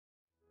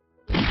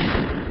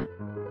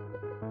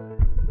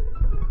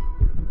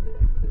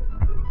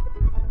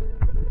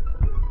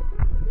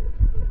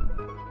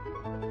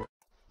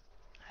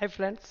Hi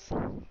friends,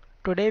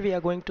 today we are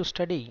going to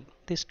study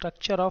the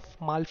structure of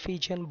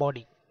Malphigian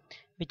body,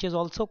 which is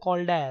also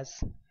called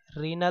as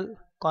renal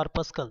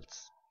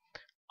corpuscles,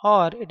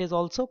 or it is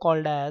also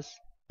called as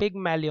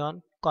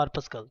Pygmalion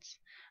corpuscles.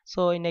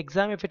 So in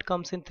exam if it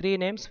comes in three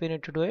names we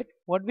need to do it.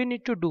 What we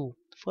need to do?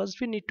 First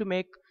we need to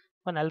make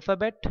one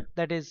alphabet,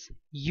 that is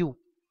U.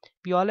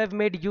 We all have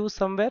made U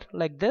somewhere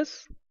like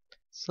this.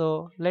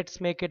 So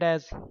let's make it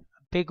as a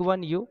big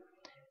one U,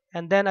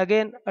 and then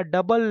again a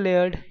double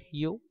layered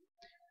U.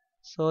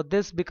 So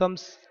this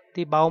becomes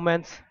the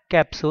Bowman's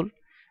capsule.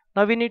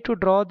 Now we need to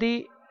draw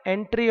the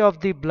entry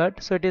of the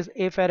blood. So it is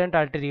afferent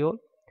arteriole,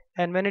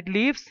 and when it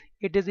leaves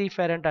it is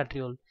efferent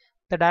arteriole.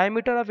 The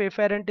diameter of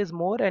afferent is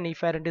more and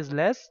efferent is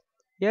less.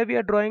 Here we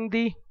are drawing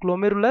the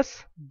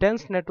glomerulus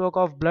dense network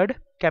of blood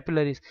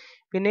capillaries.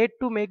 We need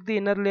to make the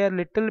inner layer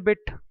little bit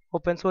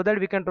open so that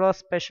we can draw a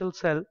special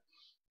cell.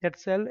 That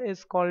cell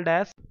is called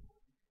as,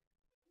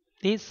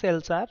 these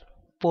cells are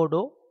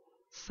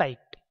podocyte.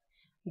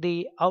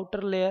 The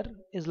outer layer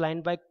is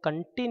lined by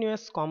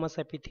continuous squamous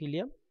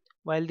epithelium,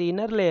 while the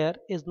inner layer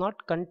is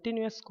not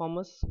continuous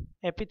squamous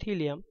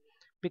epithelium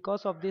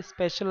because of the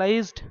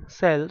specialized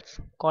cells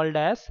called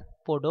as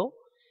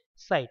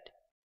podocyte.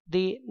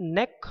 The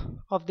neck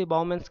of the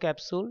Bowman's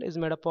capsule is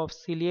made up of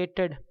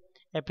ciliated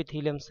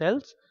epithelium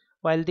cells,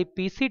 while the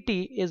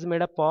PCT is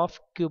made up of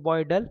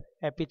cuboidal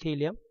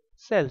epithelium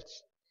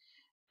cells.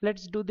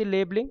 Let's do the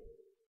labeling.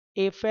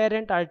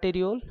 Afferent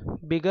arteriole,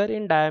 bigger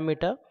in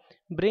diameter,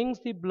 brings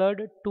the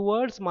blood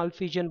towards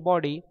Malphigian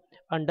body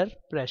under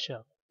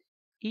pressure.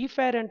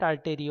 Efferent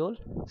arteriole,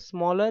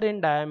 smaller in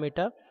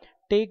diameter,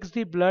 takes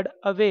the blood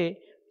away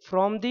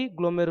from the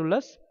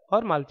glomerulus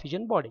or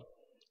Malphigian body.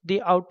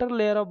 The outer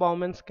layer of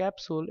Bowman's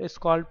capsule is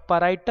called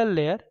parietal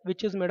layer,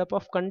 which is made up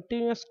of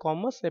continuous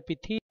squamous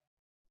epithelium.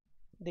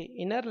 The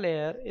inner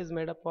layer is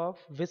made up of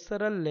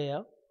visceral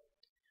layer.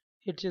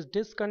 It is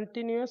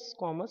discontinuous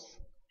squamous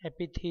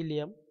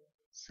epithelium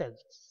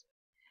cells.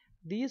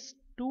 These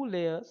two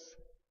layers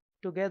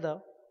together,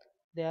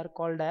 they are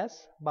called as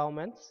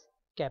Bowman's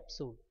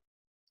capsule.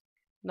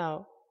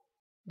 Now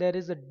there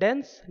is a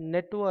dense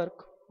network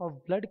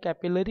of blood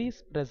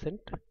capillaries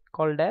present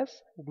called as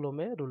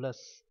glomerulus.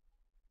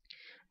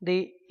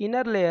 The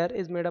inner layer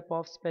is made up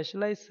of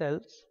specialized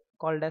cells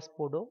called as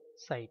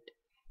podocyte.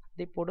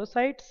 The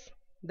podocytes,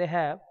 they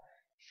have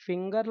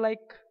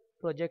finger-like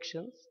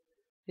projections.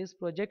 These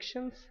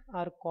projections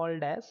are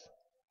called as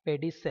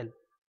pedicel,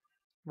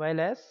 while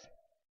as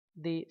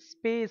the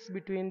space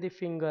between the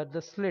finger,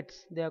 the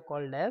slits, they are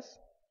called as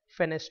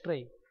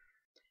fenestrae.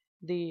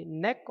 The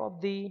neck of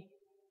the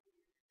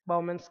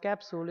Bowman's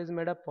capsule is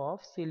made up of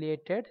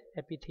ciliated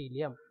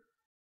epithelium,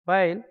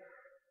 while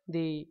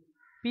the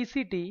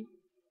PCT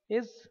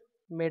is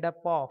made up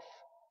of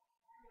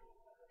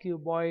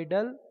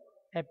cuboidal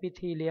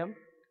epithelium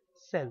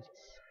cells.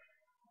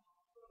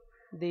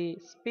 The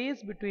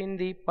space between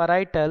the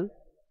parietal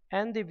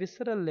and the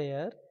visceral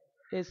layer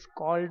is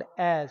called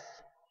as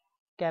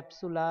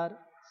capsular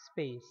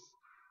space.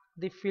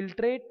 The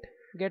filtrate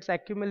gets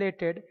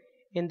accumulated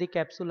in the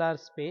capsular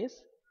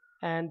space,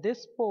 and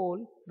this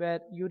pole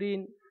where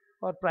urine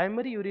or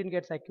primary urine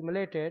gets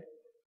accumulated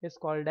is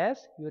called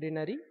as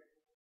urinary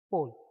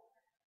pole.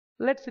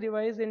 Let's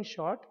revise in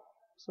short.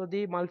 So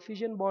the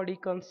Malphigian body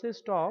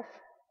consists of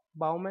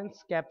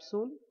Bowman's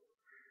capsule,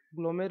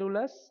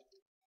 glomerulus,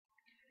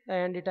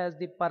 and it has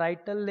the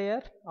parietal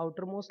layer,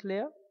 outermost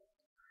layer.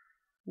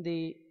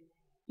 The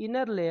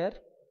inner layer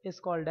is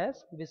called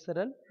as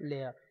visceral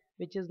layer,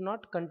 which is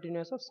not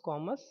continuous of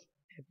squamous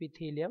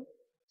epithelium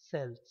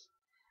cells.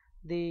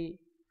 The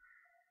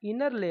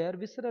inner layer,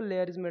 visceral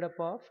layer, is made up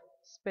of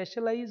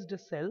specialized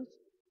cells.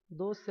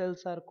 Those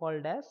cells are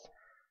called as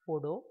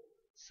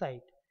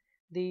podocyte.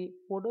 The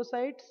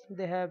podocytes,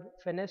 they have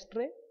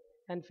fenestrae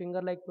and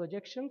finger-like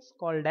projections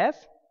called as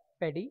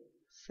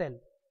pedicel.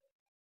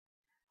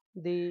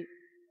 The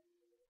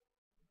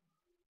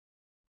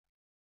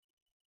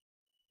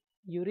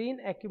urine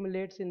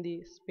accumulates in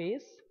the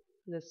space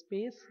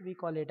we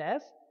call it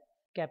as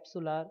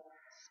capsular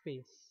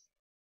space.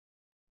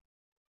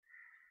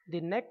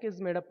 The neck is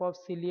made up of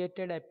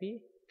ciliated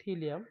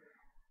epithelium,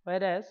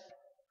 whereas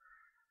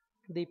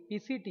the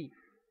PCT,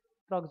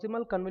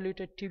 proximal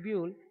convoluted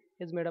tubule,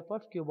 is made up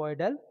of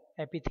cuboidal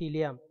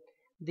epithelium.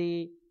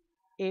 The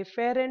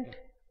afferent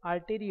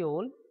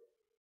arteriole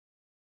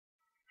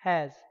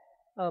has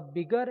a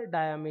bigger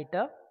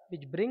diameter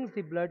which brings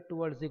the blood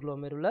towards the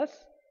glomerulus,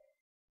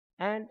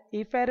 and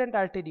efferent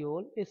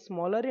arteriole is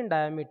smaller in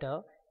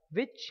diameter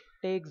which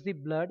takes the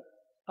blood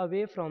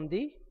away from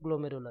the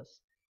glomerulus.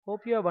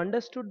 Hope you have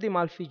understood the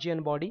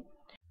Malphigian body.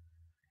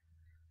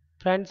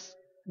 Friends,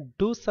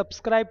 do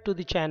subscribe to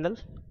the channel,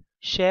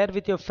 share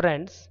with your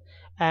friends,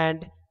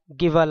 and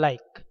give a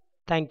like.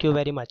 Thank you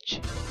very much.